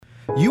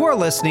You are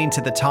listening to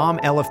the Tom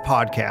Elliff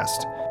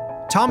Podcast.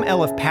 Tom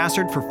Elliff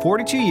pastored for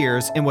 42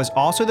 years and was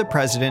also the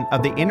president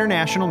of the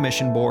International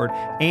Mission Board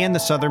and the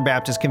Southern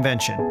Baptist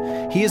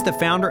Convention. He is the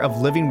founder of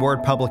Living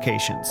Word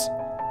Publications.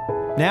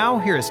 Now,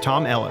 here is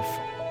Tom Elliff.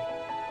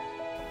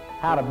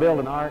 How to build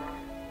an ark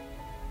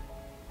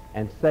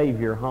and save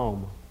your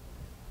home.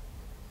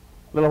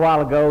 A little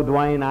while ago,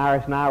 Dwayne,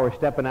 Iris, and I were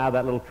stepping out of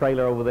that little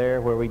trailer over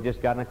there where we'd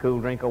just gotten a cool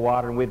drink of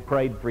water and we'd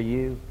prayed for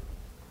you.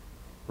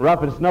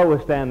 Ruffin Snow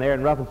was standing there,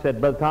 and Ruffin said,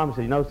 Brother Tom,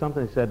 said, you know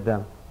something? He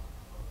said,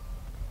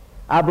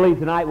 I believe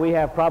tonight we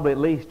have probably at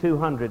least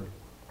 200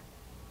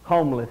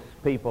 homeless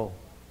people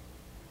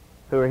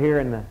who are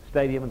here in the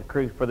stadium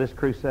for this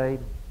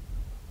crusade.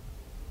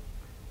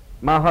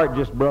 My heart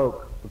just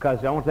broke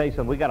because I want to tell you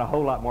something. We got a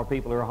whole lot more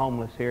people who are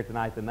homeless here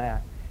tonight than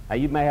that. Now,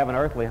 you may have an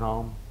earthly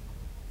home,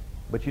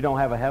 but you don't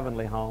have a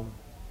heavenly home.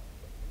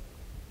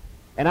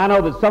 And I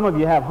know that some of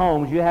you have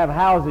homes, you have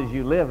houses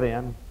you live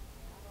in,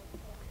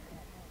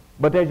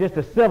 but there's just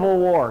a civil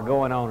war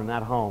going on in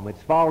that home.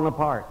 It's falling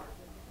apart.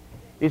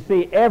 You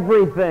see,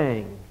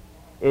 everything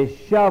is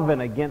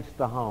shoving against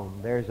the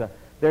home. There's a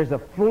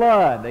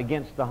flood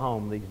against the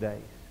home these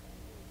days.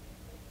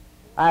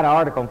 I had an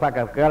article, in fact,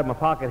 I've got it in my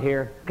pocket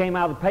here, came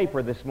out of the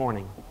paper this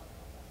morning.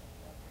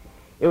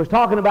 It was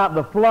talking about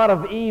the flood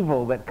of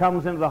evil that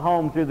comes into the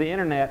home through the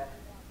internet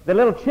that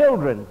little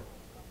children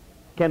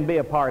can be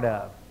a part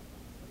of.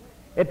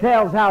 It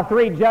tells how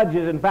 3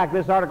 judges, in fact,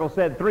 this article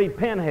said 3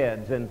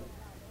 pinheads in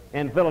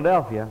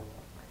Philadelphia,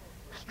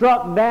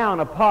 struck down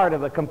a part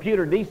of the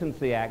Computer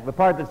Decency Act, the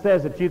part that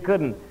says that you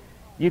couldn't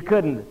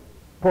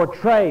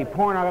portray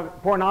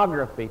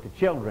pornography to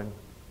children.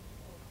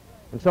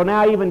 And so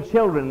now even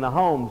children in the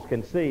homes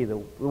can see the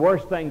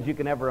worst things you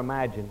can ever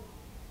imagine.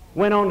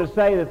 Went on to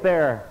say that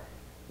there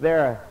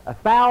are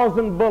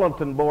 1,000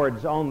 bulletin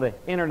boards on the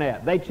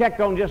internet. They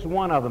checked on just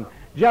one of them.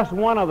 Just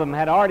one of them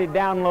had already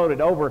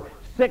downloaded over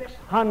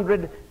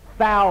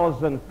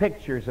 600,000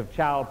 pictures of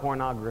child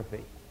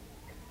pornography.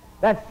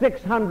 That's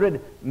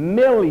 600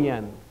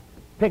 million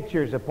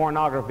pictures of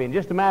pornography in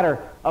just a matter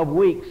of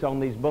weeks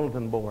on these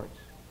bulletin boards.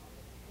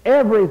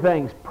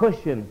 Everything's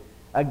pushing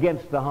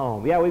against the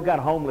home. Yeah, we've got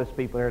homeless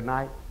people here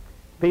tonight,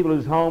 people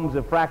whose homes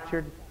have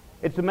fractured.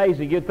 It's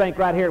amazing. You'd think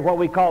right here at what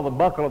we call the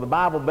buckle of the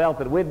Bible belt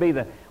that we'd be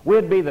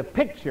the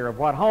picture of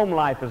what home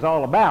life is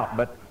all about.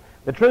 But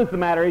the truth of the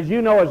matter is,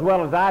 you know as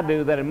well as I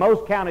do that in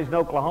most counties in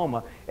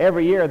Oklahoma,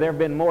 every year there have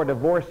been more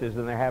divorces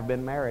than there have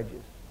been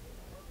marriages.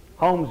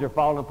 Homes are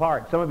falling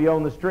apart. Some of you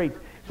on the streets.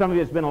 Some of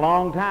you, it's been a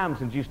long time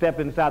since you stepped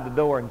inside the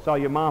door and saw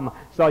your mama,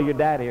 saw your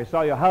daddy, or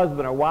saw your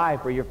husband or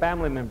wife or your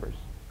family members.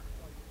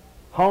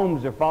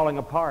 Homes are falling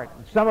apart.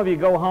 Some of you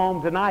go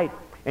home tonight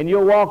and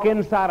you'll walk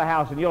inside a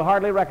house and you'll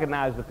hardly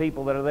recognize the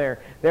people that are there.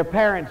 Their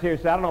parents here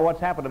say, I don't know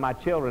what's happened to my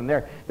children.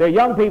 They're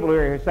young people who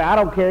are here who say, I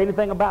don't care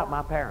anything about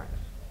my parents.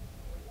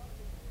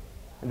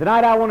 And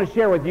tonight I want to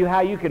share with you how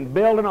you can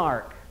build an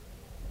ark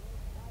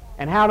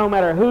and how no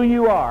matter who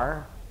you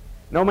are,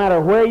 no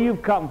matter where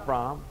you've come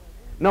from,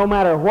 no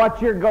matter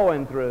what you're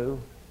going through,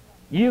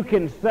 you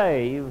can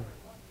save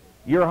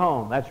your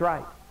home. That's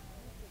right.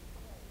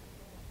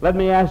 Let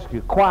me ask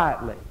you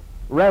quietly,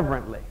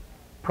 reverently,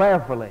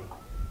 prayerfully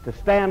to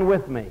stand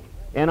with me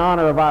in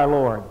honor of our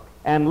Lord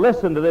and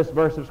listen to this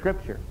verse of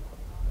Scripture.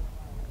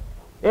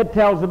 It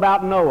tells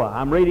about Noah.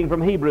 I'm reading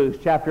from Hebrews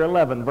chapter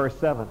 11, verse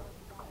 7.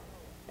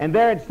 And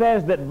there it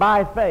says that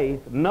by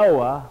faith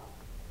Noah,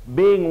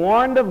 being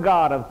warned of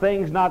God of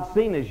things not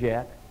seen as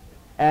yet,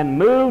 and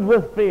moved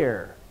with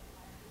fear,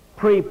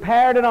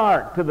 prepared an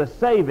ark to the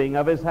saving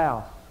of his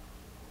house,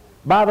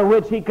 by the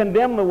which he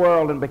condemned the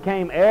world and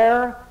became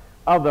heir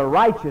of the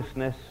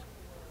righteousness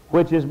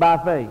which is by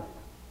faith.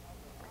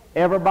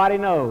 Everybody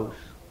knows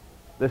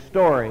the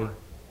story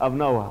of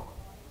Noah.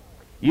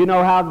 You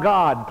know how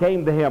God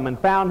came to him and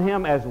found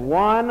him as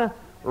one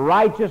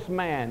righteous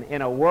man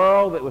in a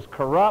world that was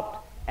corrupt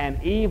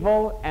and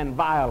evil and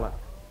violent.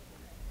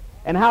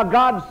 And how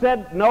God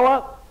said,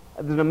 Noah,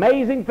 there's an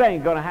amazing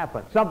thing going to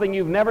happen, something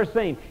you've never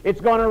seen.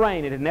 It's going to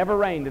rain. It had never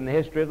rained in the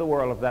history of the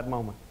world at that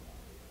moment.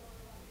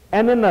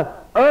 And then the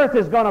earth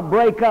is going to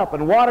break up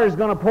and water is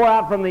going to pour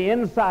out from the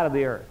inside of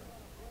the earth.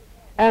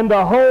 And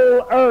the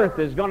whole earth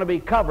is going to be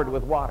covered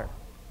with water.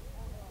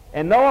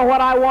 And Noah,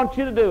 what I want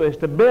you to do is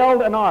to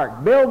build an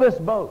ark, build this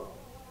boat.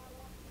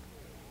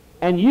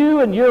 And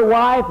you and your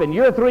wife and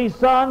your 3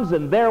 sons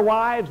and their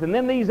wives and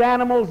then these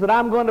animals that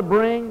I'm going to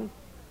bring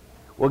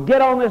will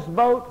get on this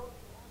boat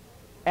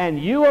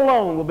and you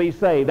alone will be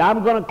saved.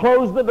 I'm going to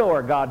close the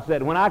door, God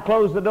said. When I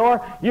close the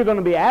door, you're going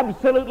to be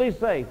absolutely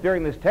safe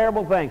during this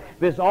terrible thing,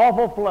 this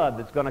awful flood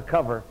that's going to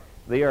cover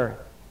the earth.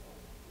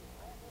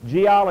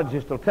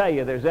 Geologists will tell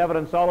you there's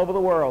evidence all over the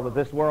world that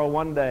this world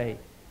one day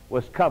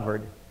was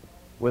covered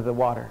with the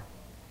water.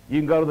 You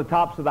can go to the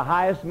tops of the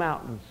highest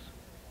mountains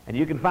and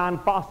you can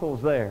find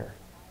fossils there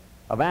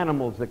of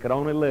animals that could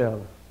only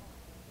live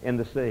in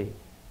the sea.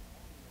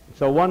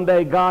 So one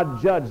day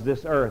God judged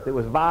this earth. It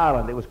was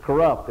violent, it was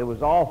corrupt, it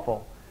was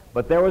awful.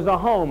 But there was a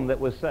home that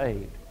was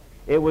saved.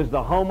 It was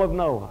the home of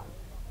Noah.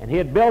 And he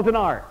had built an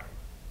ark.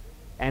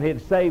 and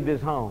he'd saved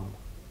his home.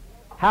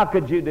 How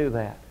could you do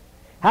that?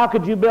 How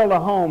could you build a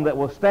home that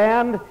will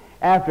stand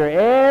after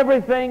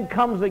everything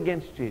comes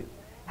against you?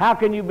 How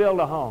can you build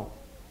a home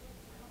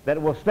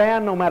that will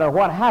stand no matter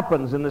what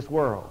happens in this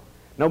world?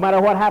 No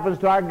matter what happens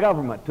to our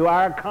government, to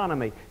our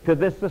economy, to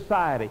this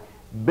society?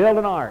 Build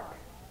an ark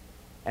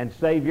and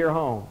save your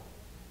home.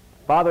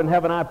 Father in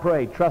heaven, I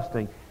pray,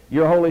 trusting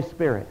your Holy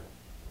Spirit,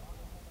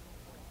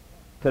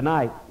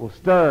 tonight will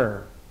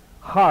stir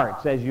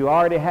hearts as you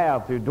already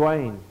have through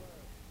Dwayne,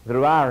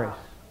 through Iris,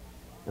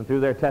 and through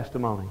their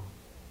testimony.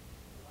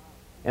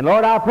 And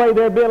Lord, I pray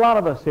there'd be a lot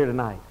of us here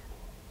tonight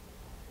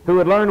who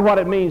would learn what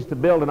it means to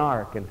build an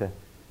ark and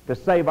to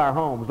save our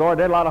homes. Lord,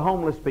 there are a lot of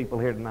homeless people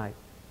here tonight.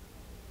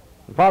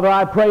 And Father,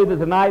 I pray that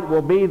tonight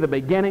will be the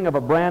beginning of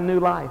a brand new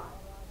life.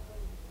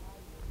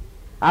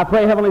 I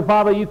pray, Heavenly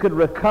Father, you could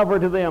recover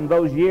to them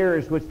those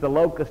years which the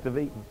locusts have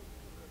eaten.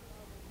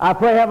 I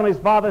pray, Heavenly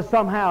Father,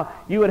 somehow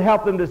you would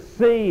help them to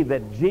see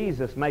that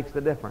Jesus makes the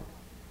difference.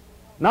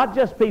 Not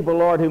just people,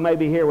 Lord, who may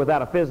be here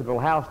without a physical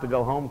house to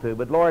go home to,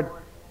 but, Lord,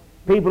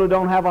 people who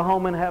don't have a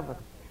home in heaven.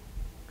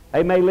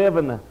 They may live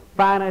in the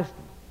finest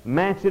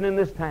mansion in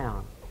this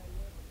town,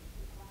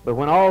 but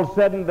when all's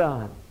said and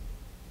done,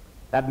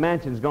 that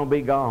mansion's going to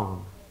be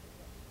gone,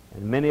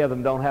 and many of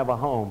them don't have a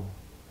home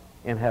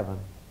in heaven.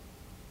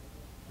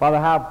 Father,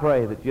 I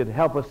pray that you'd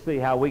help us see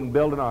how we can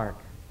build an ark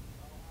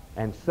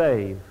and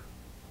save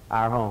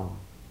our home.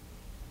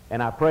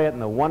 And I pray it in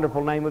the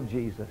wonderful name of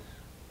Jesus.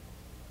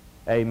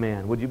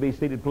 Amen. Would you be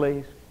seated,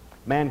 please?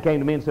 Man came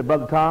to me and said,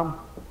 Brother Tom,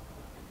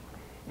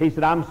 he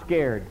said, I'm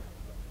scared.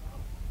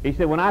 He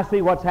said, when I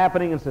see what's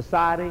happening in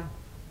society,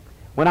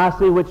 when I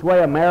see which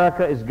way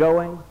America is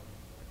going,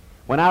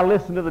 when I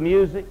listen to the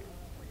music,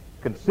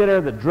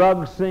 consider the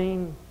drug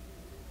scene,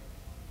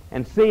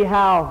 and see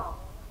how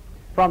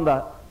from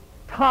the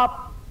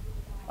top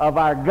of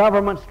our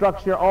government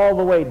structure all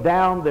the way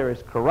down there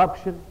is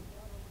corruption,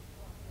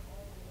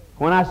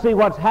 when I see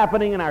what's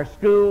happening in our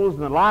schools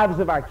and the lives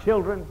of our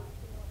children,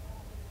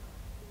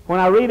 when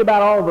I read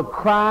about all the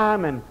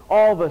crime and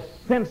all the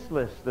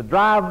senseless, the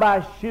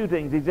drive-by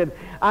shootings, he said,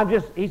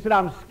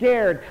 I'm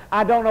scared.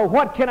 I don't know,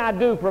 what can I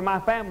do for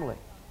my family?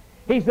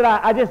 He said,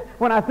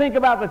 when I think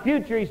about the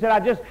future, he said,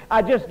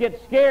 I just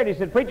get scared. He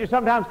said, Preacher,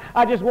 sometimes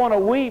I just want to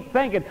weep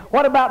thinking,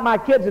 what about my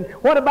kids and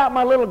what about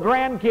my little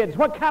grandkids?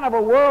 What kind of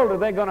a world are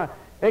they going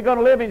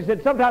to live in? He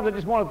said, sometimes I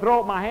just want to throw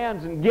up my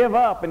hands and give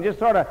up and just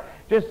sort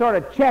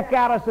of check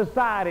out of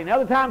society. And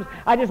other times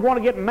I just want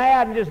to get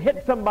mad and just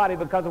hit somebody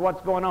because of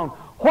what's going on.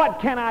 What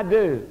can I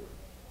do?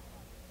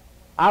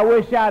 I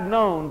wish I'd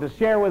known to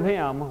share with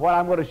him what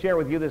I'm going to share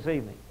with you this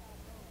evening.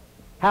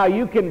 How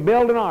you can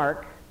build an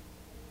ark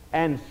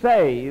and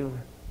save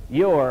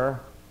your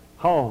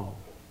home.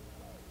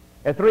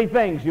 There are three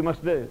things you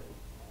must do.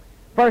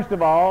 First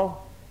of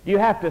all, you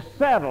have to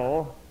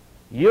settle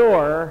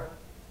your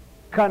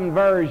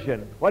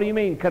conversion. What do you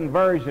mean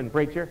conversion,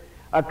 preacher?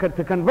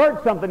 To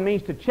convert something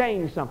means to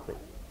change something.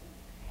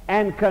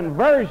 And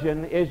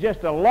conversion is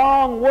just a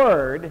long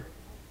word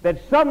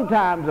that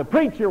sometimes a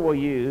preacher will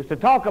use to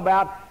talk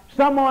about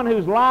someone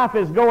whose life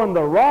is going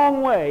the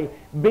wrong way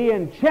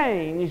being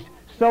changed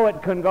so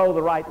it can go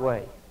the right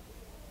way.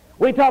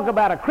 We talk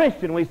about a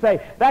Christian, we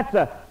say that's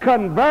a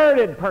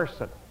converted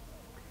person.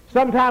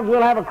 Sometimes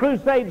we'll have a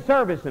crusade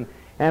service,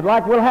 and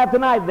like we'll have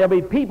tonight, there'll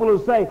be people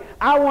who say,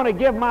 I want to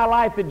give my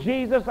life to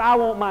Jesus. I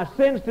want my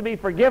sins to be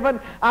forgiven.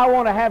 I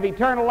want to have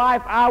eternal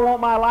life. I want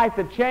my life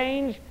to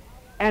change.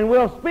 And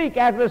we'll speak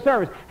after the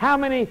service. How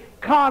many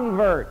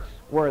converts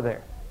were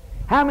there?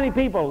 How many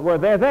people were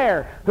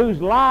there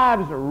whose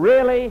lives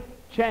really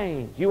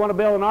changed? You want to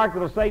build an ark that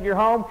will save your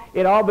home?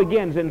 It all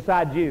begins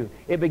inside you.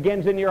 It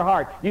begins in your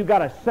heart. You've got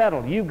to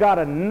settle. You've got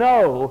to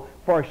know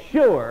for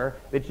sure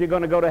that you're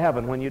going to go to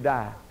heaven when you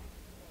die.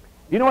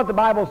 You know what the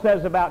Bible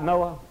says about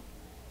Noah?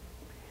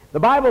 The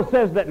Bible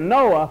says that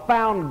Noah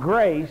found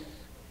grace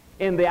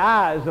in the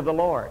eyes of the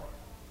Lord.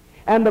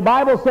 And the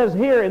Bible says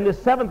here in this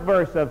 7th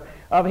verse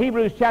of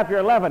Hebrews chapter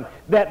 11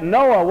 that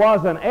Noah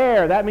was an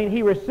heir. That means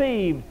he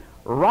received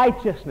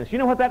righteousness. You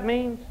know what that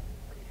means?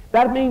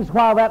 That means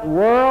while that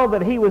world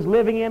that he was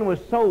living in was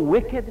so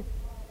wicked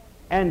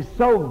and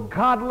so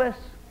godless,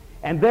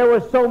 and there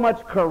was so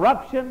much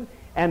corruption,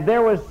 and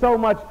there was so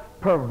much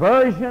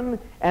perversion,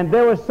 and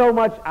there was so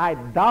much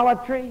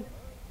idolatry,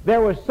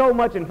 there was so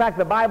much, in fact,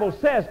 the Bible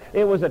says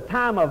it was a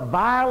time of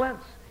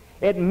violence.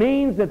 It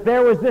means that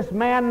there was this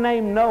man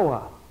named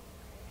Noah,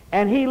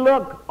 and he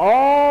looked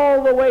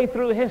all the way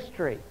through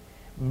history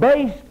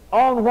based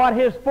on what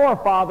his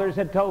forefathers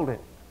had told him.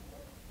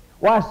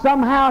 Why,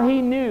 somehow he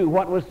knew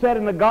what was said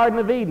in the Garden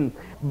of Eden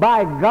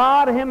by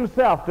God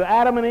himself to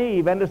Adam and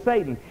Eve and to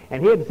Satan.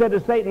 And he had said to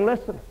Satan,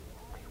 listen,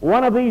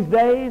 one of these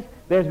days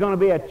there's going to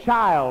be a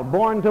child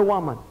born to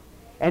woman.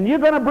 And you're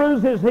going to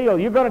bruise his heel.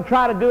 You're going to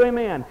try to do him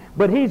in.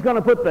 But he's going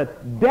to put the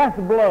death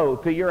blow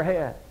to your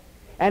head.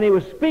 And he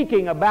was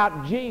speaking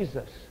about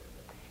Jesus.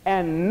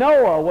 And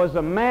Noah was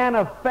a man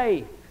of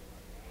faith.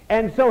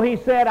 And so he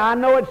said, I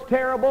know it's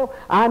terrible.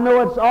 I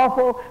know it's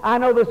awful. I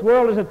know this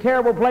world is a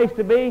terrible place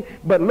to be.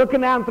 But looking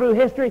down through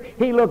history,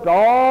 he looked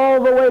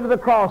all the way to the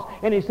cross.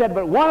 And he said,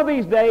 but one of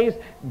these days,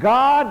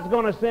 God's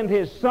going to send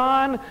his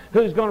Son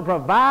who's going to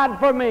provide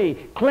for me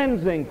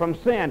cleansing from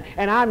sin.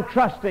 And I'm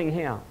trusting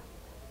him.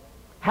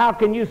 How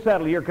can you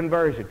settle your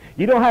conversion?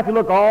 You don't have to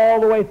look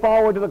all the way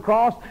forward to the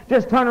cross.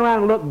 Just turn around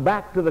and look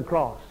back to the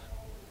cross.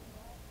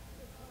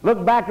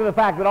 Look back to the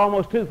fact that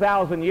almost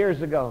 2,000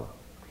 years ago,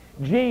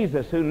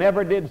 Jesus, who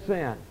never did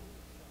sin,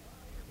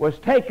 was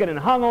taken and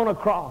hung on a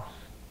cross.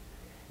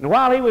 And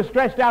while he was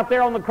stretched out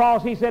there on the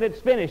cross, he said,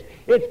 it's finished.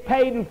 It's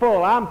paid in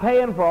full. I'm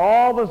paying for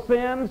all the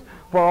sins,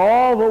 for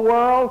all the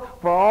world,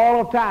 for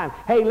all of time.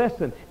 Hey,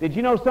 listen, did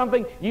you know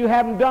something? You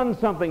haven't done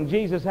something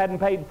Jesus hadn't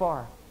paid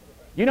for.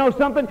 You know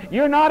something?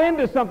 You're not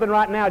into something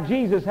right now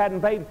Jesus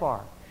hadn't paid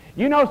for.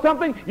 You know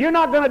something? You're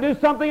not going to do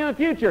something in the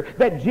future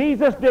that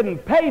Jesus didn't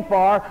pay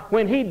for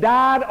when he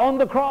died on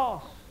the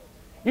cross.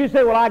 You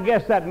say, well, I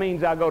guess that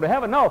means I'll go to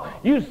heaven. No,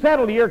 you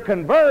settle your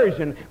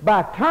conversion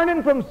by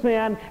turning from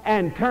sin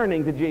and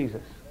turning to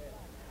Jesus.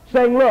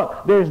 Saying,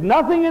 look, there's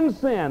nothing in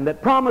sin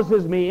that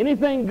promises me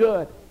anything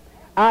good.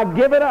 I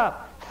give it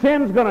up.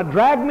 Sin's going to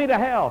drag me to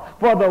hell,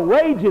 for the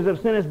wages of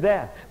sin is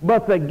death.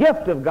 But the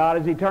gift of God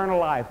is eternal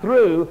life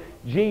through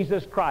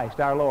Jesus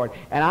Christ our Lord.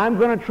 And I'm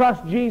going to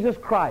trust Jesus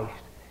Christ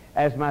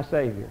as my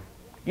Savior.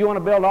 You want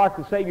to build an ark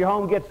to save your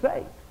home? Get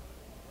saved.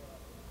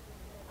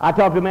 I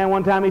talked to a man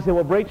one time. He said,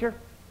 well, preacher,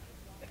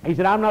 he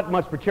said, I'm not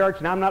much for church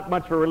and I'm not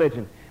much for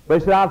religion. But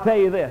he said, I'll tell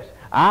you this.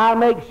 I'll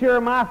make sure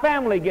my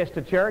family gets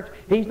to church.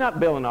 He's not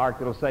building an ark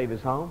that'll save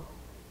his home.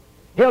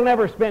 He'll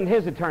never spend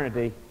his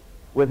eternity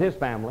with his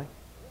family.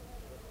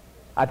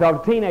 I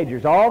talk to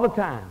teenagers all the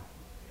time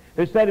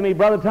who say to me,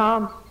 Brother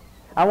Tom,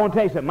 I want to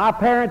tell you something. My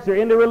parents are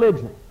into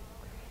religion.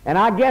 And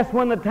I guess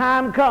when the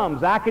time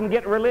comes, I can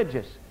get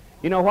religious.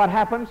 You know what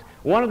happens?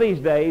 One of these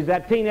days,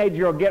 that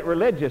teenager will get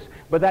religious,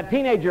 but that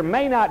teenager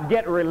may not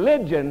get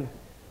religion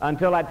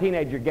until that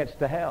teenager gets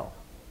to hell.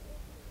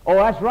 Oh,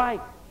 that's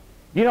right.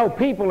 You know,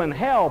 people in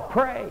hell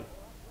pray.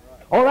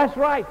 Oh, that's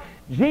right.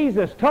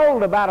 Jesus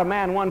told about a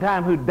man one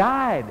time who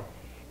died,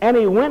 and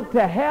he went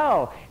to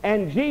hell.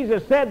 And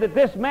Jesus said that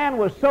this man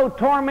was so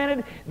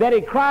tormented that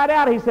he cried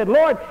out. He said,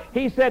 Lord,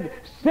 he said,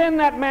 send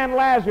that man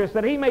Lazarus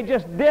that he may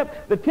just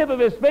dip the tip of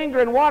his finger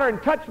in water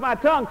and touch my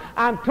tongue.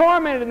 I'm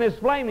tormented in this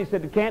flame. He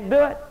said, you can't do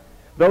it.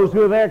 Those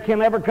who are there can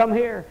never come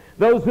here.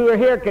 Those who are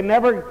here can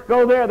never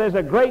go there. There's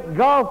a great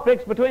gulf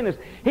fixed between us.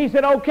 He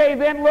said, okay,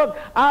 then look,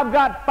 I've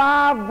got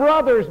 5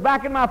 brothers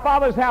back in my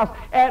father's house.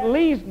 At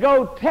least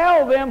go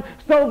tell them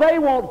so they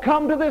won't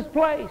come to this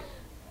place.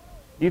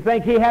 You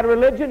think he had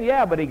religion?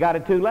 Yeah, but he got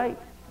it too late.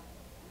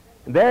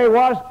 And there he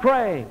was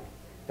praying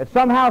that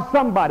somehow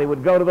somebody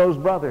would go to those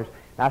brothers.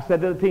 And I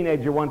said to the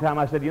teenager one time,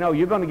 I said, you know,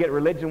 you're going to get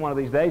religion one of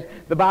these days.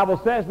 The Bible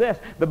says this.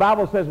 The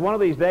Bible says one of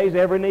these days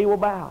every knee will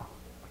bow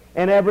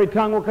and every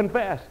tongue will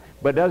confess.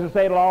 But it doesn't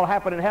say it'll all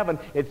happen in heaven.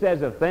 It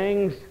says of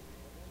things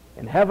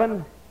in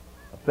heaven,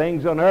 of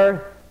things on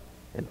earth,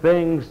 and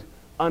things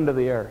under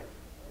the earth.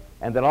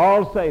 And they'll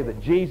all say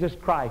that Jesus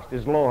Christ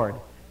is Lord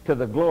to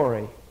the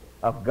glory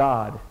of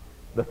God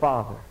the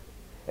Father.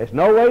 There's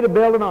no way to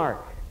build an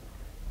ark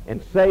and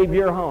save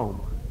your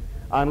home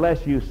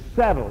unless you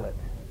settle it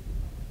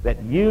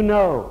that you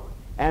know,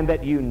 and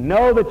that you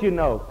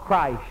know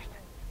Christ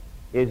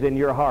is in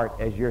your heart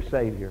as your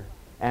Savior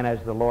and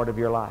as the Lord of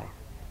your life.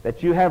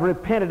 That you have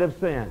repented of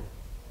sin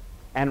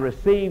and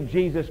received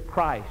Jesus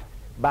Christ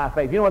by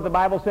faith. You know what the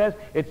Bible says?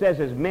 It says,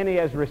 as many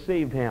as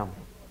received him,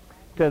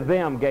 to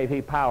them gave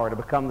he power to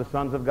become the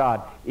sons of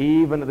God,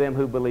 even to them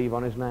who believe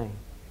on his name.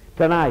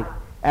 Tonight,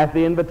 at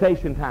the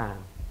invitation time,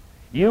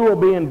 you will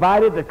be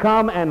invited to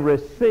come and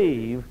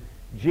receive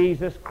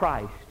Jesus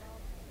Christ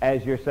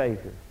as your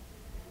Savior.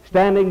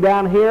 Standing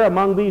down here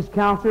among these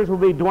counselors will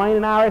be Dwayne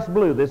and Iris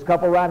Blue, this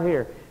couple right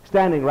here,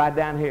 standing right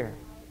down here.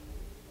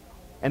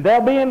 And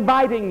they'll be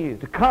inviting you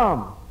to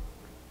come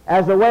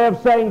as a way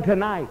of saying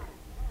tonight,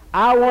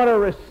 I want to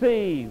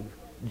receive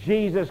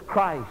Jesus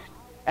Christ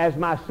as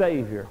my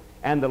Savior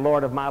and the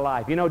Lord of my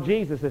life. You know,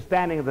 Jesus is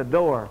standing at the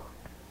door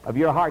of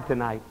your heart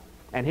tonight,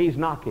 and he's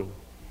knocking.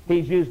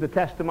 He's used the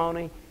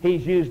testimony,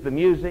 he's used the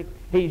music,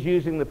 he's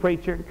using the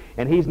preacher,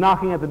 and he's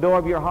knocking at the door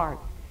of your heart.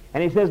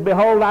 And he says,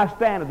 behold, I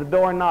stand at the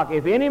door and knock.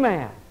 If any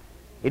man,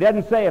 he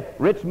doesn't say if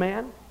rich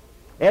man,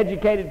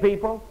 educated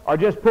people, or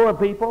just poor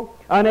people,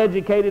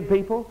 uneducated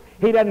people.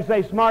 He doesn't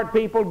say smart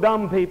people,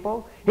 dumb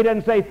people. He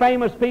doesn't say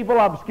famous people,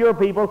 obscure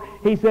people.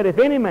 He said, if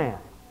any man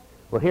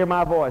will hear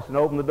my voice and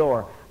open the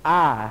door,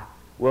 I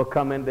will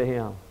come into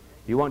him.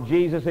 You want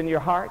Jesus in your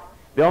heart?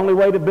 The only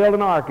way to build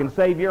an ark and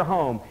save your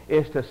home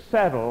is to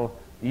settle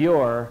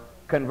your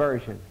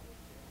conversion.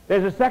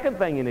 There's a second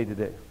thing you need to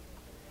do.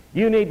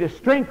 You need to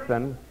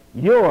strengthen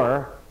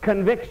your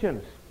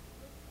convictions.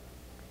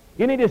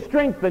 You need to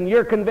strengthen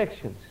your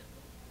convictions.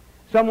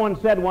 Someone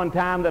said one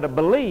time that a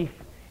belief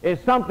is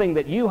something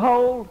that you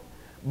hold,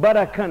 but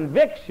a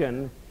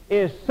conviction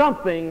is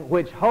something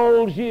which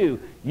holds you.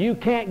 You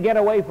can't get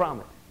away from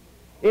it.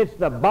 It's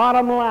the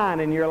bottom line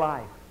in your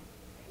life.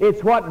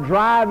 It's what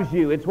drives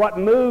you. It's what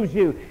moves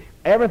you.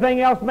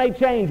 Everything else may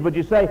change, but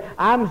you say,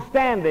 I'm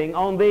standing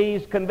on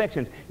these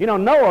convictions. You know,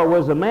 Noah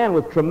was a man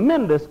with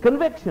tremendous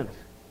convictions.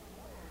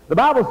 The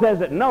Bible says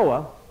that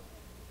Noah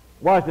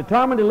was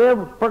determined to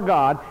live for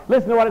God.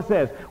 Listen to what it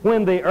says.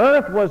 When the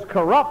earth was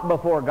corrupt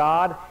before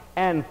God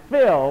and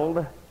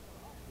filled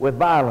with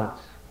violence.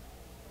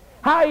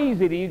 How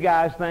easy do you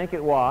guys think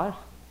it was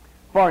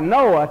for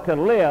Noah to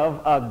live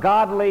a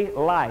godly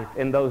life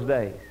in those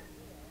days?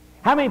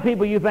 How many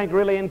people you think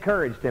really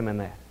encouraged him in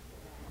that?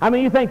 I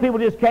mean, you think people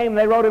just came and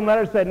they wrote him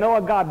letters and said,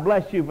 Noah, God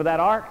bless you for that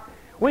ark.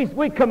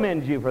 We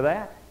commend you for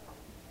that.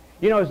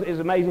 You know, it's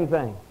an amazing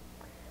thing.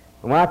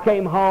 And when I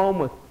came home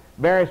with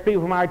various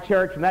people from our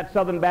church from that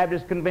Southern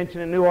Baptist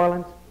Convention in New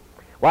Orleans,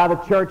 while the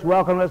church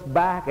welcomed us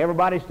back,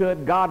 everybody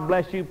stood, God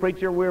bless you,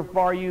 preacher, we're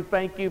for you,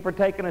 thank you for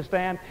taking a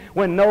stand.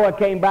 When Noah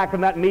came back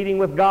from that meeting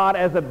with God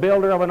as a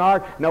builder of an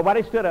ark,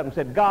 nobody stood up and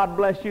said, God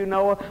bless you,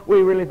 Noah,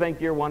 we really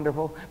think you're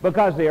wonderful,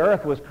 because the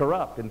earth was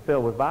corrupt and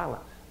filled with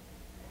violence.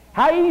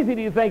 How easy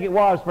do you think it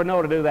was for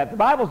Noah to do that? The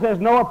Bible says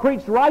Noah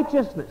preached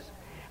righteousness.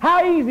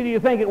 How easy do you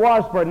think it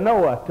was for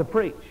Noah to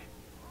preach?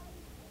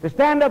 To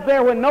stand up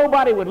there when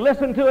nobody would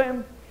listen to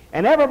him,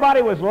 and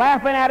everybody was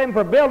laughing at him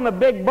for building a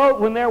big boat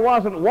when there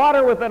wasn't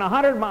water within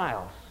 100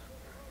 miles,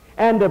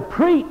 and to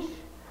preach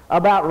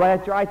about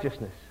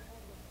righteousness.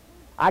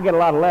 I get a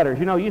lot of letters.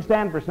 You know, you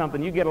stand for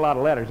something, you get a lot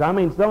of letters. I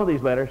mean, some of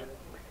these letters.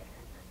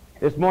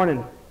 This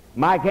morning,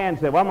 Mike Hand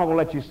said, well, I'm not going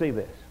to let you see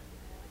this.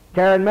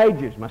 Karen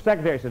Majors, my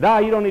secretary, said,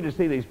 you don't need to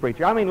see these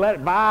preachers. I mean,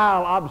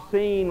 vile,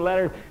 obscene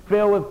letters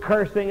filled with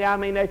cursing. I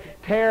mean,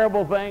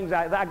 terrible things.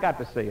 I got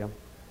to see them.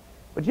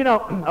 But, you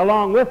know,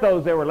 along with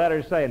those, there were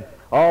letters saying,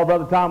 oh,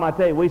 Brother Tom, I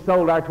tell you, we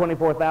sold our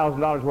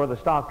 $24,000 worth of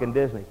stock in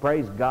Disney.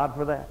 Praise God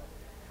for that.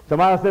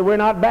 Somebody else said, we're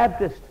not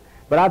Baptist,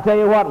 but I'll tell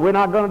you what, we're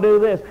not going to do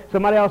this.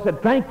 Somebody else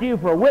said, thank you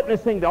for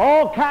witnessing to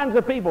all kinds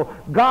of people.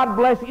 God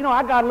bless you. You know,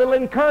 I got a little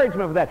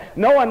encouragement for that.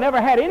 Noah never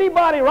had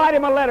anybody write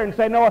him a letter and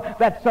say, Noah,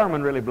 that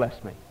sermon really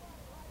blessed me.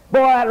 Boy,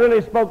 that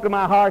really spoke to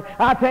my heart.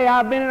 I tell you,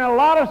 I've been in a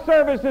lot of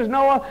services,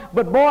 Noah,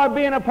 but boy,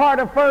 being a part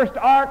of First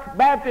Ark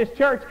Baptist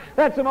Church,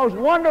 that's the most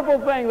wonderful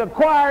thing. The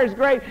choir is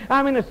great.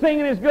 I mean, the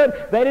singing is good.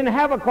 They didn't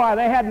have a choir.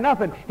 They had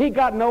nothing. He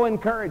got no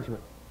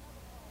encouragement.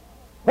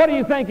 What do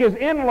you think his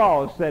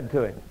in-laws said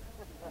to him?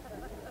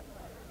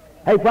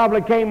 He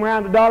probably came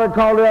around, the daughter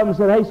called her up and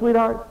said, hey,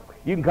 sweetheart,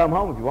 you can come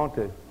home if you want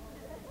to.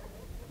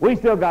 We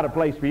still got a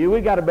place for you.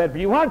 We got a bed for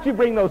you. Why don't you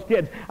bring those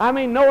kids? I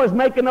mean, Noah's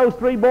making those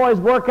 3 boys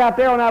work out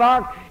there on that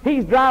ark.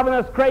 He's driving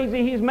us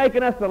crazy. He's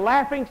making us the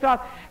laughing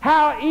stock.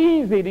 How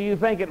easy do you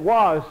think it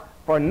was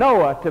for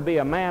Noah to be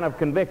a man of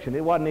conviction?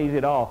 It wasn't easy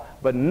at all.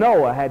 But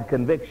Noah had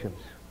convictions.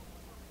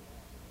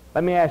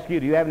 Let me ask you,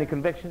 do you have any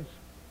convictions?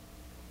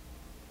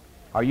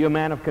 Are you a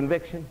man of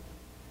conviction?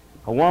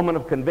 A woman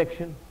of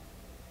conviction?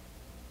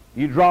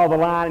 You draw the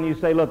line and you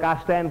say, look, I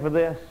stand for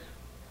this.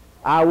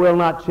 I will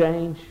not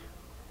change.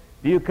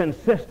 Do you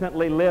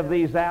consistently live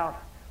these out?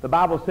 The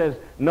Bible says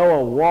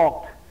Noah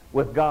walked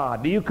with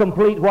God. Do you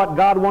complete what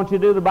God wants you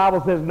to do? The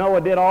Bible says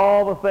Noah did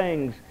all the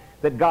things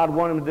that God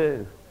wanted him to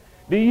do.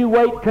 Do you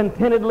wait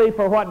contentedly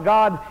for what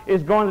God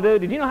is going to do?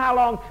 Did you know how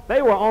long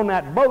they were on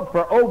that boat?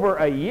 For over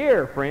a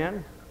year,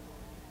 friend.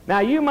 Now,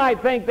 you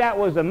might think that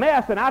was a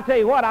mess, and I'll tell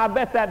you what, I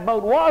bet that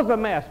boat was a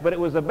mess, but it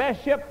was the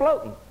best ship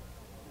floating.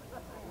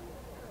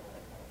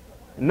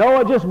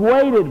 Noah just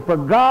waited for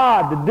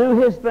God to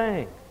do his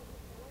thing.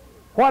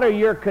 What are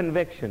your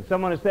convictions?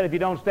 Someone has said if you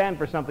don't stand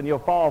for something, you'll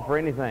fall for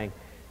anything.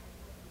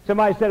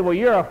 Somebody said, well,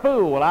 you're a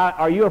fool. Well,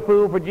 are you a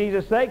fool for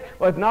Jesus' sake?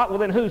 Well, if not, well,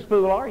 then whose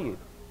fool are you?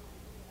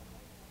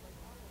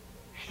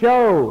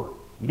 Show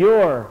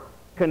your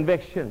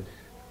convictions.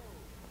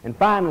 And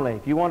finally,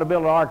 if you want to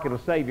build an ark that'll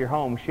save your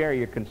home, share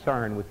your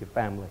concern with your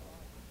family.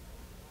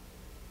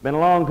 It's been a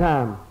long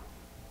time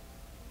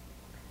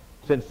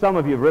since some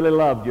of you really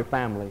loved your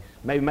families.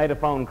 Maybe made a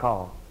phone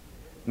call.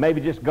 Maybe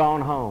just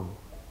gone home.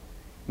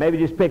 Maybe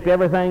just picked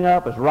everything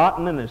up as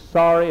rotten and as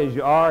sorry as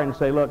you are and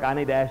say, look, I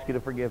need to ask you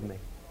to forgive me.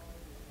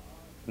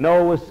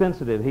 Noah was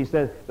sensitive. He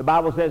said, the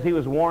Bible says he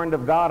was warned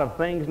of God of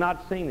things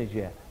not seen as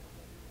yet.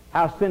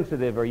 How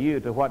sensitive are you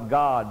to what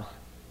God's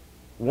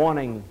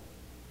wanting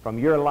from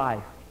your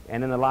life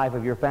and in the life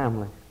of your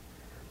family?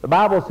 The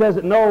Bible says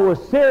that Noah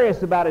was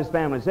serious about his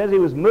family. It says he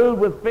was moved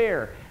with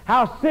fear.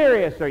 How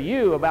serious are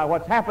you about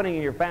what's happening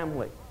in your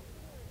family?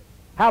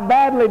 How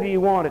badly do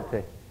you want it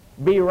to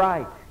be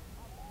right?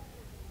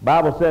 The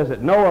Bible says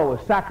that Noah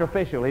was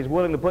sacrificial. He's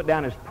willing to put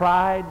down his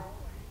pride.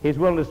 He's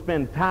willing to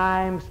spend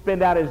time,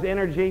 spend out his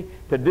energy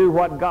to do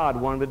what God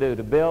wanted to do,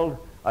 to build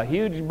a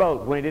huge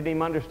boat when he didn't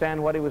even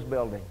understand what he was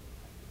building.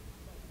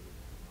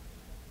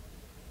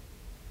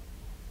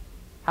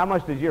 How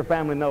much does your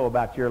family know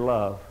about your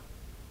love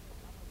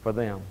for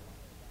them?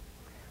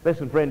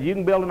 Listen, friend, you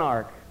can build an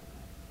ark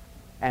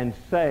and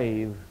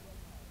save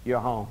your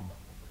home.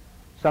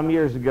 Some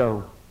years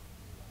ago,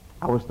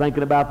 I was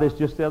thinking about this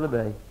just the other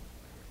day,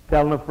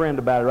 telling a friend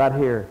about it right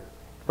here,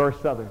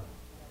 First Southern.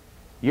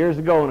 Years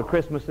ago on a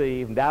Christmas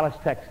Eve in Dallas,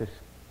 Texas,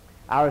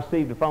 I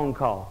received a phone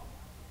call.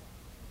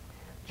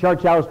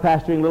 church I was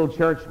pastoring, a little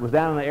church, was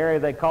down in the area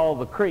they call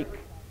the Creek.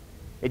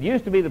 It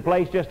used to be the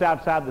place just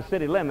outside the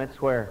city limits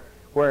where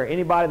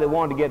anybody that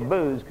wanted to get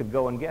booze could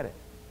go and get it.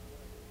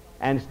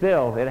 And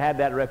still, it had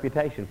that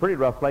reputation. Pretty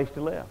rough place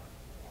to live.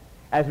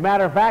 As a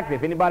matter of fact,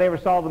 if anybody ever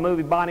saw the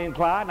movie Bonnie and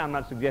Clyde, and I'm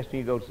not suggesting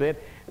you go see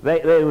it,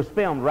 it was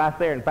filmed right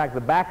there. In fact,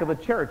 the back of the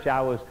church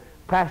I was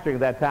pastoring at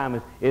that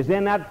time is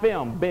in that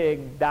film.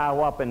 Big,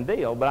 die-whopping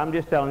deal, but I'm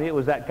just telling you it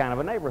was that kind of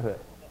a neighborhood.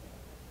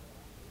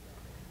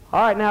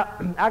 All right, now,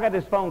 I got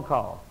this phone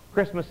call,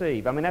 Christmas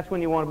Eve. I mean, that's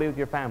when you want to be with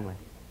your family.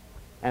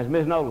 And it's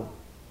Ms. Nolan.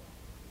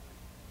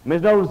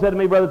 Ms. Nolan said to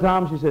me, Brother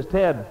Tom, she says,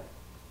 Ted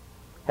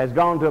has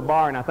gone to a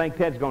bar, and I think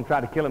Ted's going to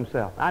try to kill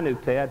himself. I knew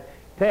Ted.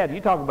 Ted,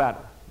 you talk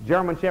about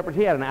German shepherds.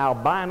 He had an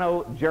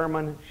albino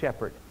German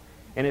shepherd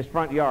in his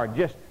front yard,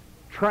 just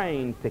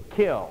trained to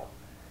kill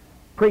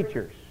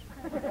preachers.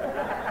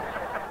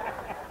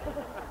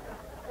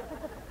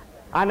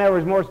 I never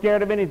was more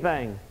scared of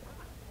anything.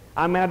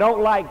 I mean, I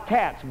don't like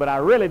cats, but I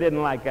really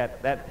didn't like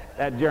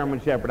that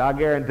German shepherd, I'll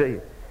guarantee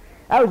you.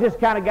 That was just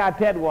the kind of guy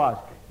Ted was.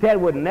 Ted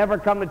would never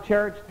come to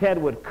church. Ted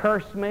would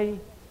curse me.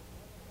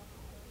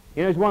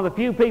 You know, he's one of the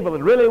few people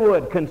that really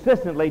would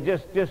consistently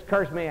just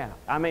curse me out.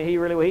 I mean, he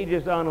really would. He'd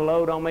just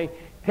unload on me.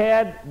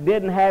 Ted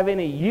didn't have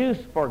any use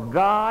for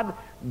God,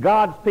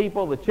 God's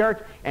people, the church,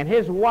 and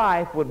his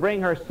wife would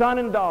bring her son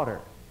and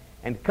daughter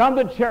and come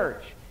to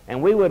church,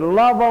 and we would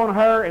love on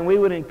her, and we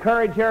would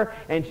encourage her,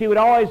 and she would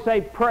always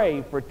say,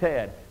 pray for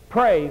Ted.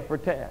 Pray for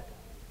Ted.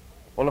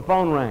 Well, the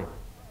phone rang,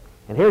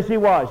 and here she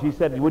was. She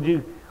said, would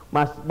you,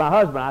 my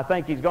husband, I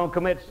think he's going to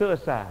commit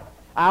suicide.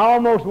 I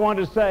almost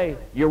wanted to say,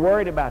 you're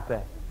worried about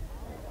that.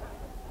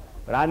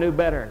 But I knew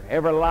better.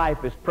 Every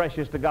life is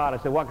precious to God. I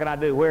said, what can I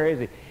do? Where is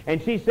he?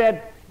 And she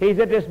said, he's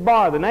at this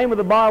bar. The name of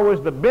the bar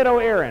was the Bit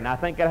O'Erin. I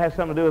think that has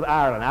something to do with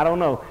Ireland. I don't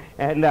know.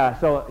 And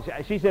so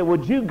she said,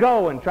 would you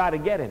go and try to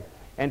get him?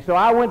 And so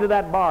I went to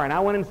that bar, and I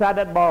went inside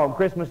that bar on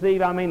Christmas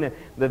Eve. I mean,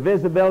 the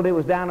visibility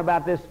was down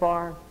about this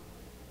far.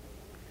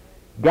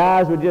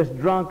 Guys were just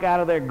drunk out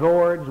of their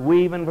gourds,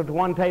 weaving from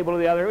one table to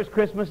the other. It was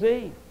Christmas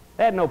Eve.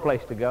 They had no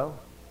place to go.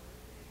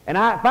 And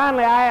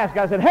finally I asked,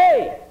 I said,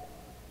 hey,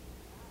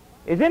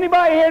 is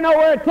anybody here know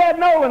where Ted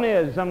Nolan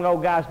is? Some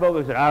old guy spoke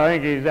and said, I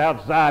think he's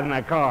outside in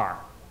that car.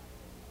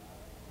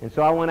 And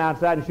so I went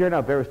outside, and sure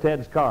enough, there was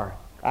Ted's car.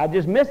 I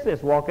just missed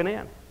this walking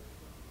in.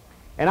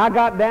 And I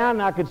got down,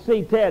 and I could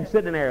see Ted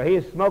sitting there. He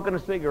was smoking a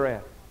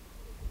cigarette.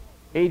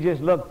 He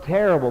just looked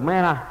terrible.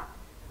 Man,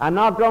 I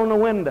knocked on the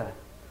window,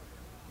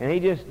 and he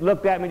just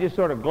looked at me, just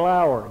sort of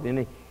glowered. And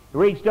he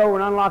reached over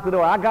and unlocked the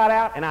door. I got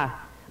out, and I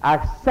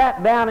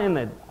sat down in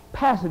the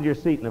passenger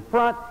seat in the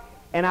front,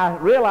 and I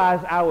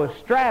realized I was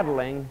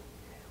straddling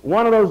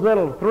one of those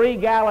little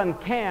 3-gallon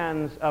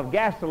cans of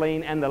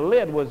gasoline, and the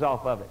lid was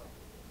off of it.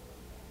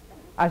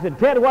 I said,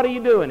 Ted, what are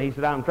you doing? He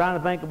said, I'm trying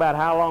to think about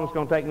how long it's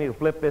going to take me to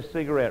flip this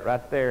cigarette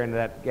right there into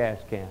that gas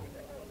can.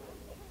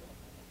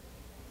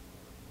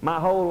 My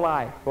whole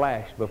life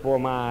flashed before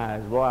my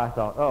eyes. Boy, I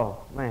thought,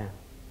 oh, man.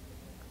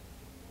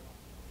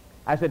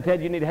 I said,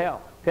 Ted, you need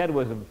help. Ted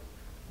was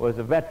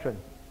a veteran,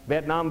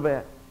 Vietnam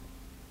vet.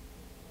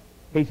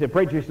 He said,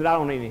 preacher, said, I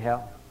don't need any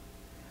help.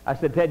 I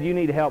said, Ted, you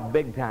need help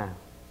big time.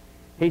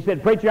 He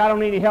said, preacher, I don't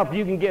need any help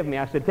you can give me.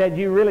 I said, Ted,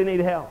 you really need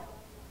help.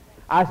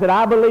 I said,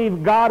 I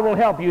believe God will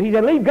help you. He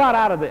said, leave God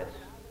out of this.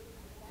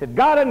 He said,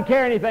 God doesn't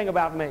care anything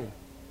about me.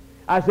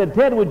 I said,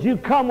 Ted, would you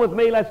come with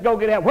me? Let's go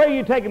get help. Where are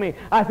you taking me?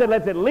 I said,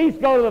 let's at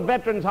least go to the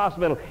Veterans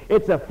Hospital.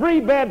 It's a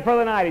free bed for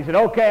the night. He said,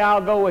 okay,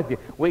 I'll go with you.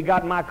 We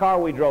got in my car.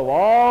 We drove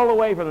all the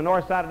way from the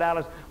north side of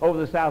Dallas over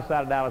the south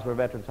side of Dallas where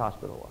Veterans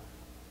Hospital was.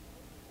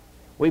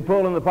 We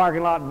pulled in the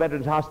parking lot at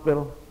Veterans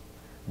Hospital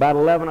about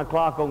 11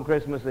 o'clock on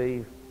Christmas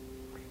Eve.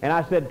 And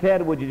I said,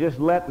 Ted, would you just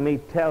let me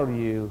tell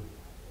you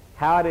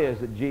how it is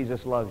that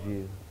Jesus loves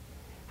you,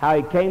 how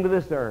he came to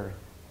this earth,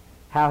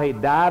 how he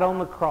died on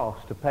the cross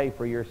to pay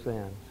for your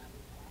sins,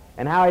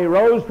 and how he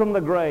rose from the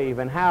grave,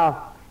 and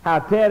how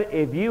Ted,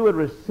 if you would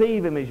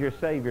receive him as your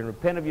Savior and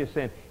repent of your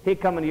sin,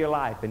 he'd come into your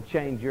life and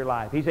change your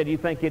life. He said, you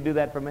think he'd do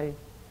that for me?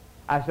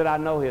 I said, I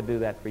know he'll do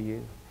that for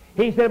you.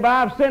 He said, but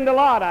I've sinned a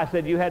lot. I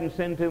said, you hadn't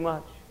sinned too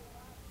much.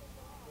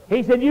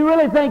 He said, you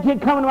really think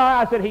he'd come into my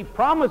life? I said, he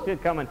promised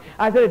he'd come in.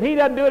 I said, if he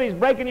doesn't do it, he's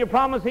breaking your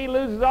promise. He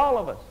loses all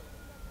of us.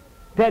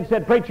 Ted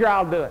said, preacher,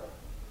 I'll do it.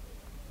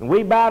 And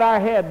we bowed our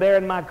head there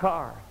in my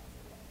car.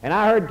 And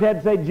I heard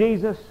Ted say,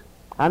 Jesus,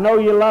 I know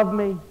you love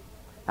me.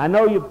 I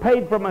know you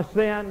paid for my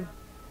sin.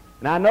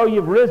 And I know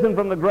you've risen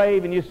from the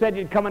grave, and you said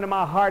you'd come into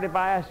my heart if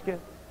I ask you.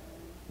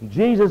 And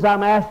Jesus,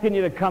 I'm asking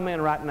you to come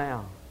in right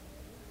now.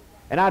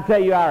 And I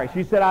tell you, Iris,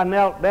 she said I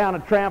knelt down a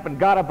tramp and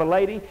got up a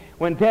lady.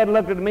 When Ted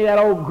looked at me, that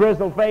old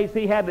grizzled face,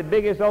 he had the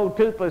biggest old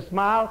toothless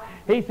smile.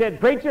 He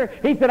said, preacher,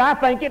 he said, I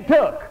think it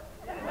took.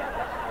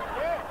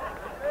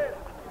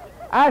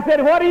 I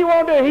said, what do you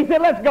want to do? He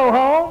said, let's go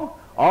home.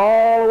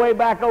 All the way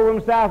back over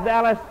from South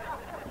Dallas.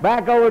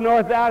 Back over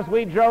North Dallas,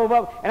 we drove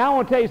up, and I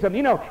want to tell you something.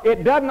 You know,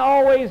 it doesn't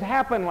always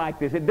happen like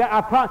this. It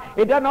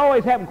doesn't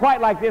always happen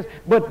quite like this,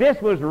 but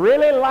this was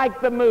really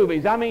like the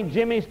movies. I mean,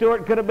 Jimmy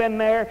Stewart could have been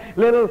there,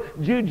 little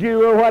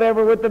Juju or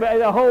whatever with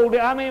the whole,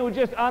 I mean, it was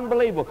just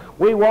unbelievable.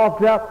 We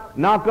walked up,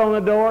 knocked on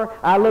the door.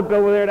 I looked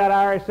over there at that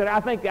Irish Center.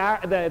 I think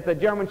the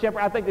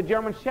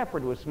German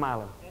Shepherd was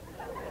smiling.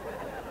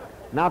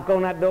 Knocked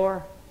on that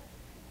door.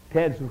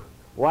 Ted's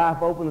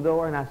wife opened the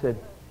door, and I said,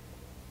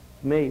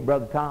 "It's me,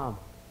 Brother Tom.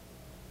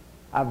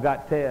 I've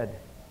got Ted."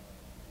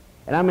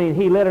 And I mean,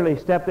 he literally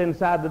stepped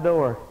inside the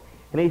door,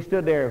 and he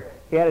stood there.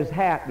 He had his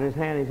hat in his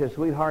hand. He said,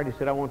 "Sweetheart," he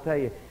said, "I want to tell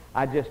you,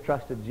 I just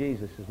trusted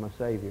Jesus as my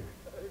Savior."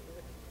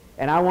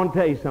 And I want to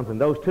tell you something.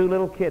 Those two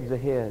little kids of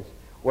his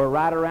were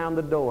right around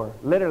the door,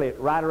 literally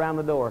right around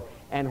the door.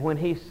 And when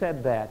he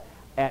said that,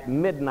 at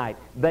midnight,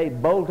 they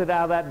bolted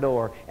out of that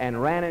door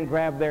and ran and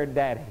grabbed their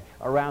daddy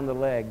around the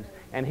legs.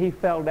 And he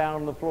fell down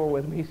on the floor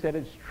with him. He said,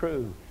 "It's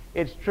true.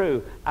 It's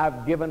true.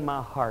 I've given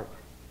my heart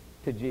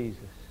to Jesus."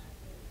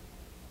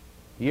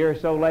 A year or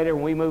so later,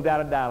 when we moved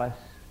out of Dallas,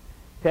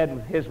 Ted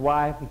and his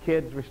wife and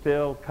kids were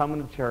still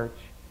coming to church,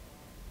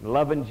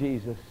 loving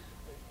Jesus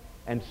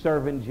and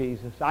serving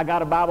Jesus. I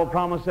got a Bible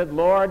promise that,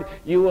 "Lord,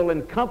 you will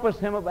encompass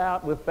him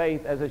about with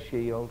faith as a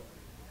shield."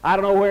 I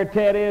don't know where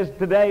Ted is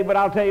today, but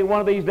I'll tell you, one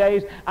of these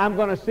days, I'm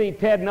going to see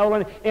Ted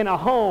Nolan in a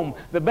home,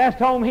 the best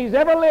home he's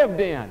ever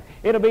lived in.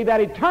 It'll be that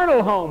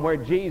eternal home where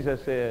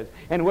Jesus is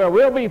and where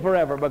we'll be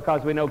forever,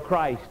 because we know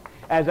Christ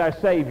as our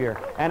Savior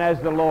and as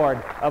the Lord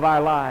of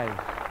our lives.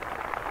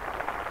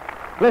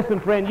 Listen,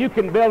 friend, you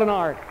can build an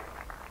ark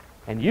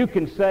and you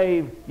can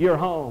save your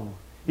home.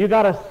 You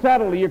got to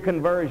settle your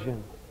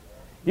conversion.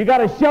 You got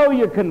to show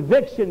your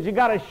convictions. You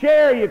got to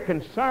share your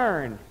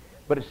concern.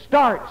 But it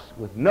starts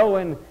with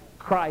knowing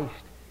Christ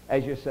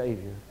as your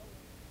Savior.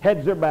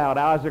 Heads are bowed,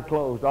 eyes are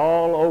closed,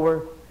 all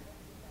over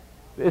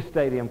this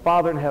stadium.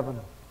 Father in heaven,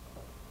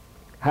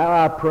 how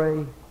I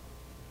pray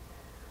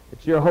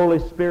that your Holy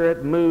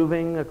Spirit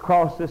moving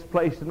across this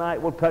place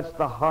tonight will touch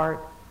the heart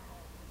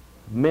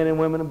of men and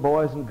women and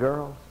boys and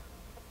girls.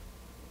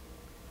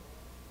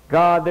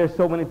 God, there's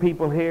so many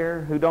people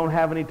here who don't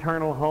have an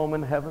eternal home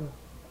in heaven.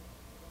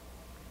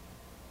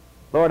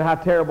 Lord, how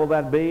terrible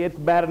that'd be. It's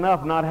bad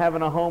enough not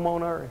having a home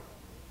on earth.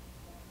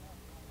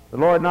 But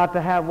Lord, not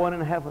to have one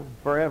in heaven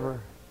forever.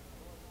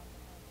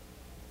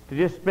 To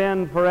just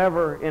spend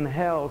forever in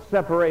hell,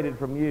 separated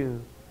from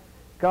you.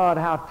 God,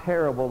 how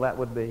terrible that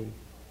would be.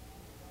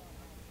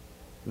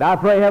 And I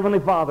pray, Heavenly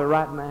Father,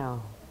 right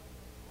now,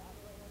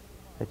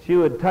 that you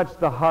would touch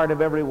the heart of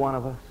every one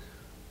of us.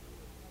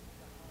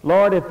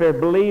 Lord, if there are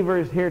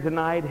believers here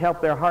tonight,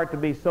 help their heart to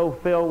be so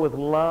filled with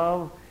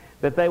love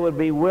that they would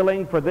be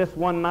willing for this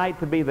one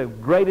night to be the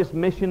greatest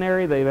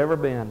missionary they've ever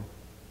been.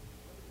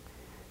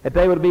 That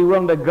they would be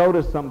willing to go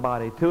to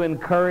somebody, to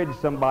encourage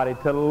somebody,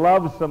 to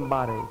love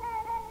somebody.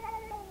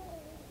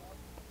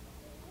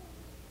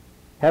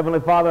 Heavenly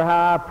Father,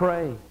 how I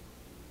pray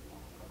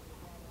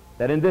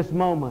that in this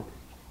moment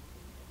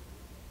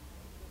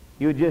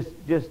you would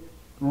just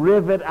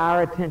rivet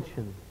our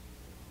attention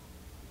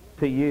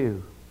to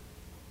you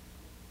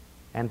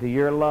and to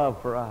your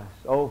love for us.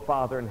 Oh,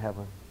 Father in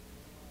heaven,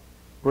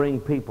 bring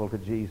people to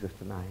Jesus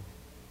tonight.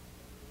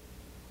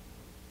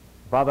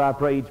 Father, I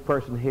pray each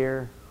person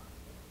here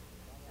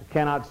who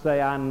cannot say,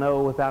 "I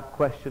know without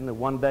question that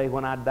one day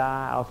when I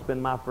die, I'll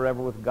spend my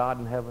forever with God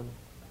in heaven."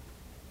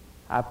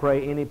 I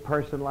pray any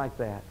person like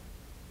that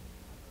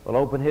will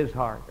open his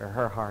heart or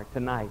her heart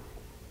tonight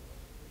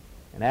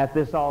and at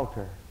this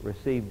altar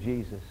receive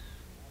Jesus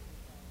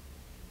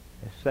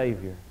as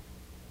Savior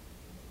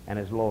and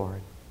as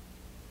Lord.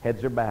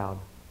 Heads are bowed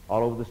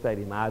all over the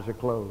stadium. Eyes are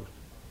closed.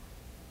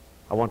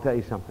 I want to tell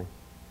you something.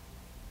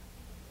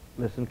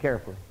 Listen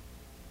carefully.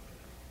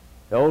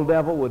 The old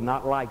devil would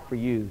not like for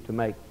you to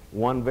make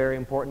one very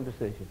important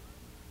decision.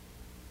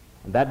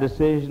 And that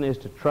decision is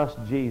to trust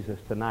Jesus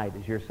tonight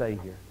as your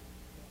Savior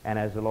and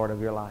as the Lord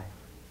of your life.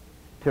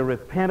 To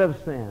repent of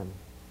sin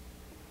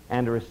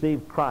and to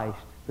receive Christ,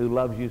 who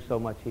loves you so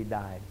much he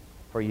died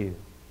for you.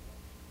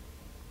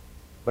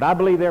 But I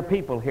believe there are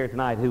people here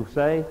tonight who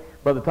say,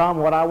 "Brother Tom,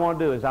 what I want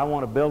to do is I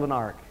want to build an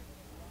ark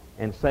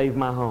and save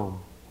my home."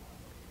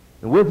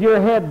 And with your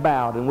head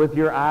bowed and with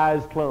your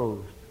eyes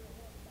closed,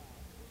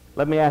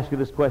 let me ask you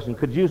this question.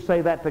 Could you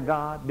say that to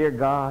God? "Dear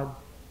God,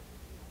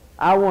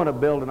 I want to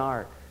build an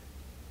ark.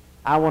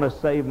 I want to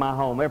save my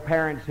home." There are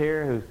parents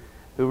here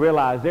who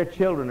realize their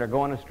children are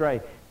going astray.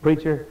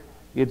 Preacher,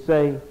 you'd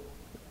say,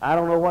 "I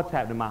don't know what's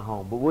happened in my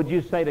home." But would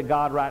you say to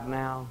God right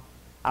now,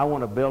 "I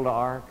want to build an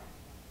ark,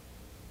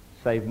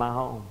 save my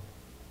home"?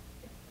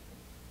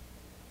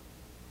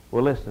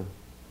 Well, listen.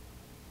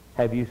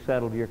 Have you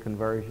settled your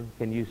conversion?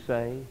 Can you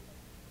say,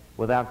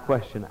 without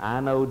question, "I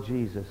know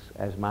Jesus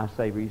as my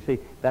Savior"? You see,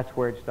 that's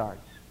where it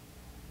starts.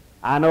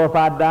 I know if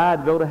I die,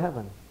 I'd go to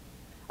heaven.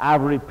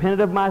 I've repented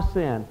of my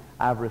sin.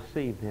 I've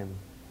received him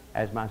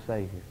as my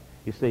Savior.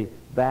 You see,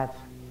 that's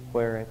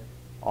where it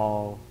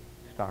all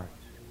starts.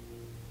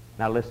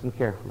 Now listen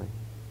carefully.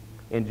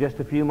 In just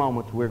a few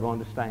moments, we're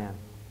going to stand.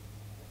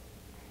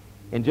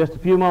 In just a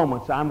few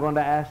moments, I'm going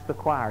to ask the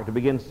choir to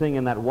begin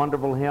singing that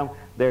wonderful hymn,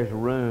 There's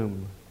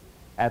Room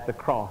at the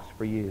Cross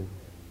for You.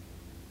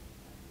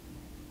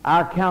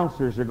 Our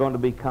counselors are going to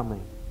be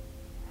coming.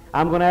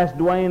 I'm going to ask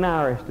Dwayne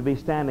Iris to be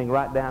standing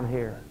right down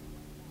here.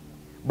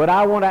 But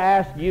I want to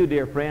ask you,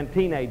 dear friend,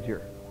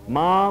 teenager,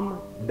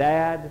 mom,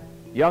 dad,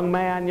 young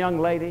man, young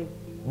lady,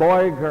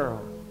 boy or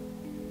girl,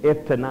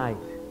 if tonight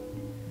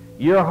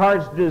your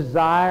heart's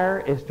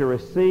desire is to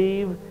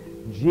receive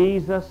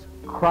Jesus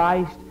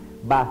Christ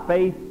by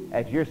faith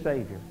as your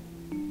Savior,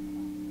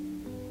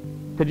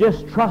 to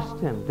just trust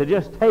Him, to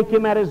just take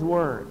Him at His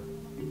word,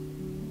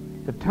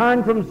 to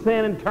turn from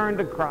sin and turn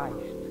to Christ,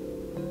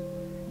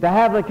 to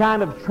have the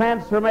kind of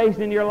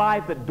transformation in your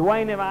life that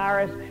Dwayne and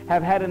Iris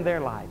have had in their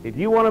life. If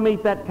you want to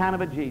meet that kind of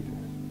a Jesus,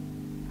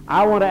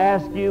 I want to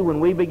ask you when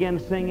we begin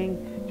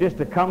singing just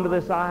to come to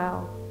this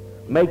aisle,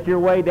 make your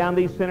way down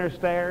these center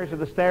stairs or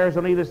the stairs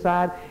on either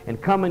side,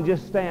 and come and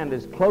just stand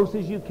as close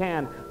as you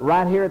can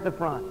right here at the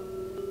front.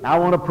 I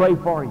want to pray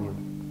for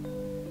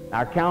you.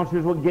 Our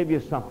counselors will give you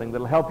something that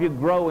will help you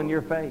grow in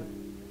your faith,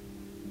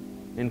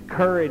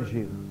 encourage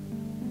you.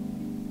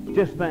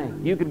 Just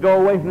think, you could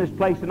go away from this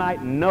place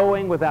tonight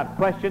knowing without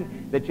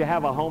question that you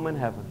have a home in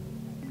heaven.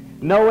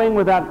 Knowing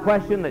without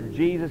question that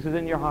Jesus is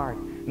in your heart.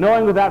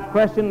 Knowing without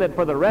question that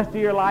for the rest of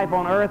your life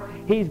on earth,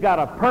 He's got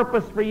a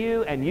purpose for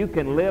you and you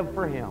can live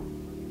for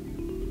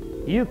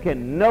Him. You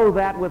can know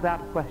that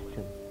without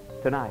question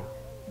tonight.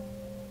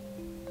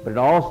 But it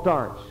all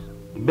starts,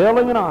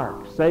 building an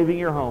ark, saving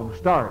your home,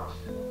 starts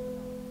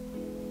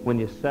when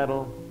you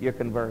settle your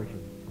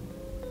conversion.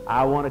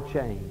 I want to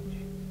change.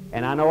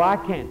 And I know I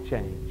can't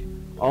change.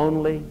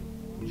 Only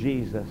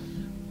Jesus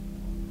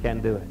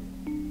can do it.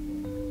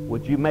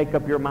 Would you make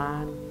up your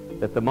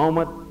mind that the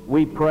moment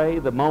we pray,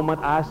 the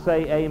moment I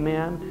say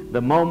amen,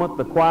 the moment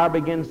the choir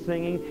begins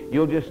singing,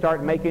 you'll just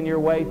start making your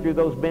way through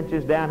those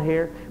benches down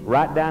here,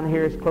 right down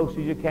here as close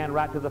as you can,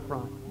 right to the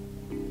front.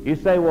 You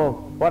say, well,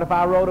 what if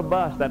I rode a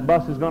bus? That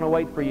bus is going to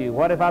wait for you.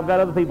 What if I've got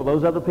other people?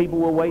 Those other people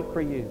will wait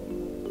for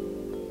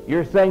you.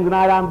 You're saying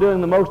tonight, I'm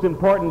doing the most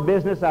important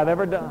business I've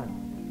ever done.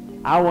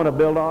 I want to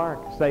build an ark,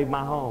 save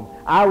my home.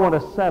 I want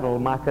to settle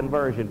my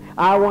conversion.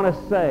 I want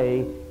to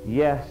say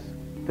yes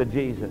to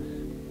Jesus.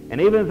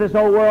 And even if this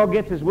whole world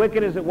gets as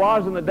wicked as it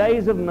was in the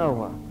days of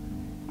Noah,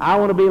 I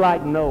want to be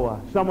like Noah,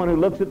 someone who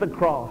looks at the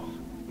cross,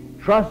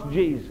 trusts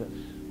Jesus,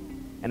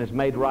 and is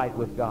made right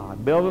with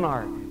God. Build an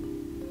ark,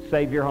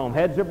 save your home.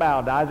 Heads are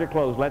bowed, eyes are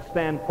closed. Let's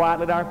stand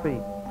quietly at our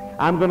feet.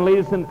 I'm going to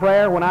lead us in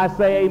prayer. When I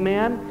say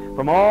amen,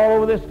 from all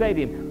over this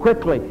stadium,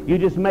 quickly, you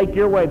just make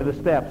your way to the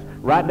steps.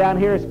 Right down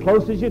here as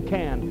close as you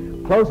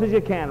can,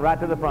 right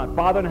to the front.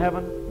 Father in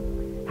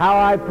heaven, how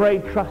I pray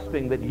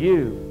trusting that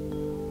you,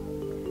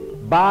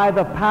 by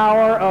the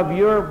power of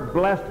your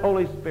blessed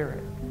Holy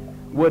Spirit,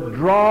 would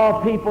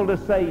draw people to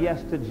say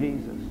yes to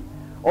Jesus.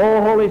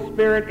 Oh, Holy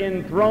Spirit,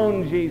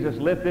 enthrone Jesus,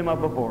 lift Him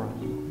up before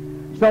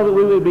us, so that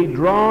we would be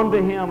drawn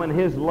to Him and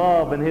His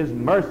love and His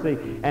mercy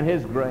and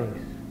His grace.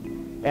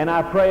 And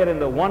I pray it in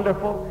the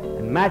wonderful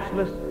and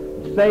matchless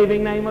and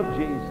saving name of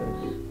Jesus.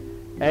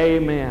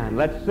 Amen.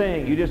 Let's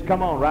sing. You just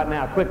come on right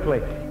now,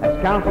 quickly.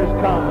 As counselors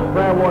come, the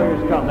prayer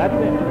warriors come. That's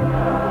it.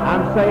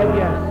 I'm saying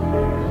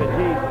yes to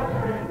Jesus.